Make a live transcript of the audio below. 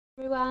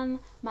Everyone,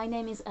 my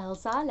name is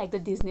Elsa, like the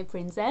Disney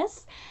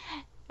princess.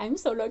 I'm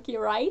so lucky,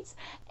 right?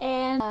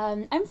 And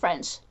I'm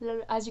French,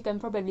 as you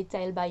can probably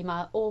tell by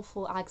my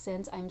awful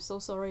accent. I'm so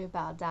sorry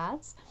about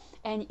that.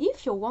 And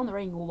if you're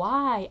wondering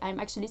why I'm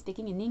actually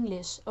speaking in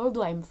English,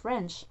 although I'm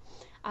French,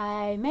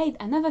 I made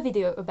another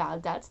video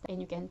about that and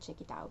you can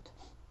check it out.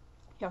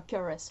 You're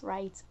curious,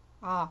 right?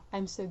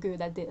 I'm so good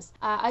at this.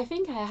 I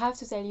think I have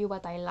to tell you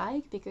what I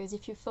like, because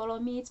if you follow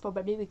me, it's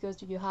probably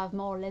because you have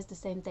more or less the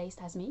same taste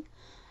as me.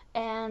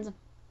 And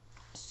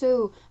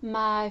so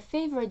my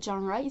favorite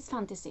genre is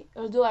fantasy.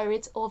 Although I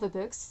read all the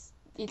books,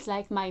 it's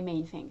like my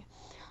main thing.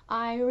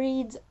 I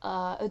read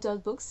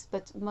adult books,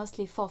 but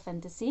mostly for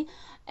fantasy,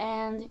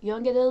 and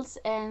young adults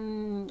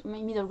and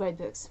middle grade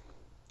books.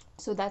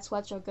 So that's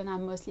what you're gonna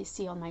mostly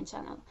see on my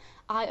channel.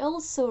 I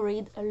also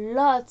read a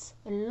lot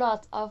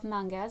of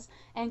mangas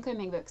and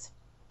comic books,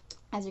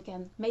 as you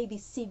can maybe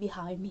see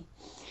behind me.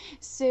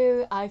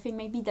 So I think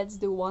maybe that's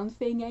the one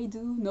thing I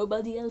do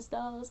nobody else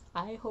does,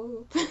 I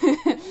hope.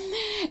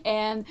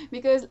 And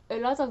because a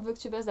lot of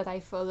booktubers that I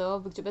follow,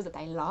 booktubers that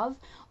I love,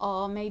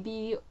 are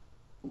maybe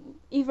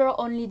either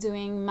only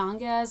doing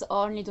mangas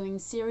or only doing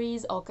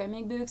series or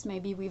comic books,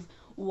 maybe with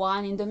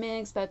one in the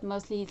mix, but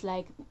mostly it's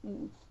like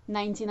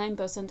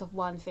 99% of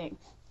one thing.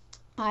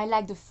 I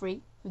like the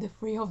three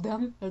of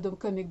them, although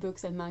comic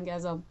books and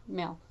mangas are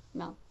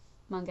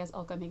mangas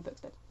or comic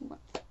books, but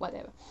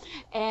whatever.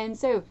 And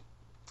so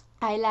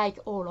I like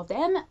all of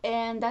them,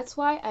 and that's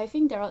why I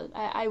think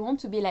I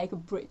want to be like a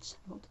bridge.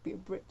 I want to be a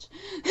bridge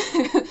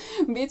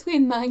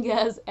between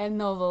mangas and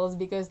novels,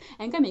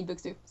 and comic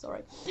books too.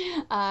 Sorry,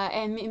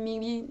 and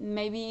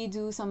maybe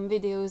do some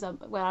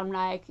videos where I'm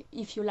like,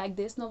 if you like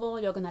this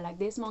novel, you're gonna like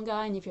this manga,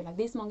 and if you like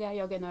this manga,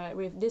 you're gonna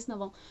read this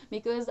novel.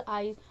 Because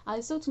I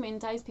saw too many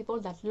times people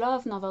that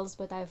love novels,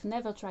 but I've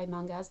never tried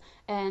mangas,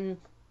 and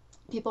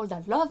people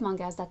that love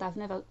mangas that I've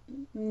never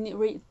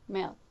read,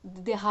 well,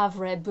 they have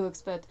read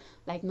books, but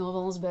like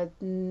novels, but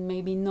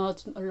maybe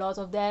not a lot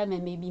of them,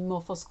 and maybe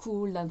more for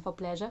school than for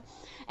pleasure.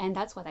 And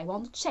that's what I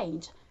want to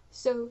change.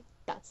 So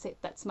that's it.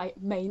 That's my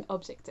main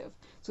objective: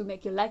 to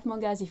make you like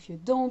mangas if you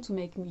don't, to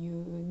make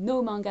you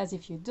know mangas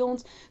if you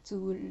don't,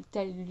 to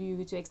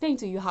explain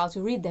to you how to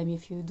read them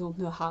if you don't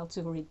know how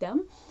to read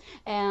them,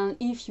 and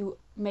if you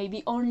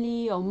maybe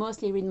only or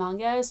mostly read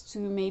mangas, to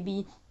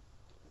maybe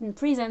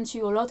present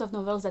you a lot of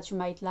novels that you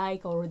might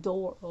like or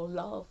adore or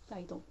love,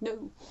 I don't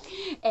know.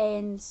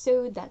 And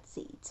so that's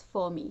it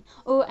for me.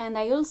 Oh, and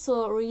I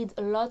also read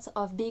a lot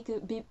of big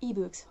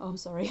ebooks. Oh, I'm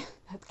sorry,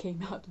 that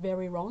came out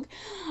very wrong.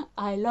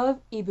 I love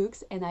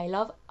ebooks and I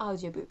love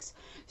audiobooks.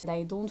 So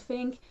I don't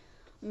think,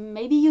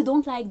 maybe you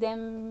don't like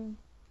them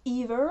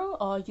either,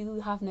 or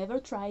you have never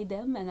tried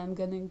them, and I'm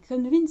gonna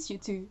convince you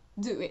to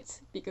do it,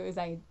 because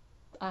I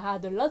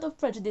had a lot of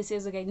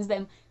prejudices against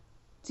them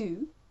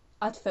too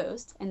at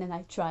first, and then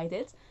I tried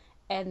it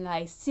and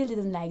I still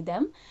didn't like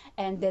them,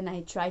 and then I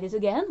tried it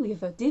again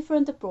with a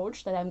different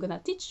approach that I'm gonna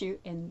teach you,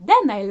 and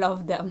then I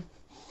love them.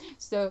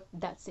 So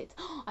that's it.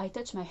 I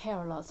touch my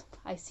hair a lot,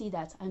 I see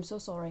that. I'm so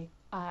sorry.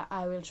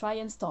 I will try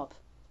and stop.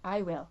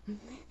 I will.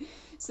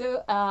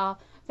 So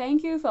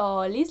thank you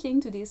for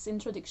listening to this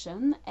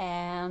introduction,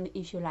 and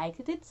if you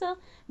liked it,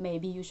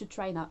 maybe you should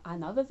try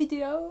another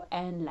video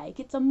and like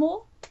it some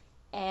more.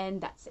 And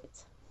that's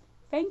it.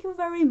 Thank you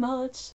very much.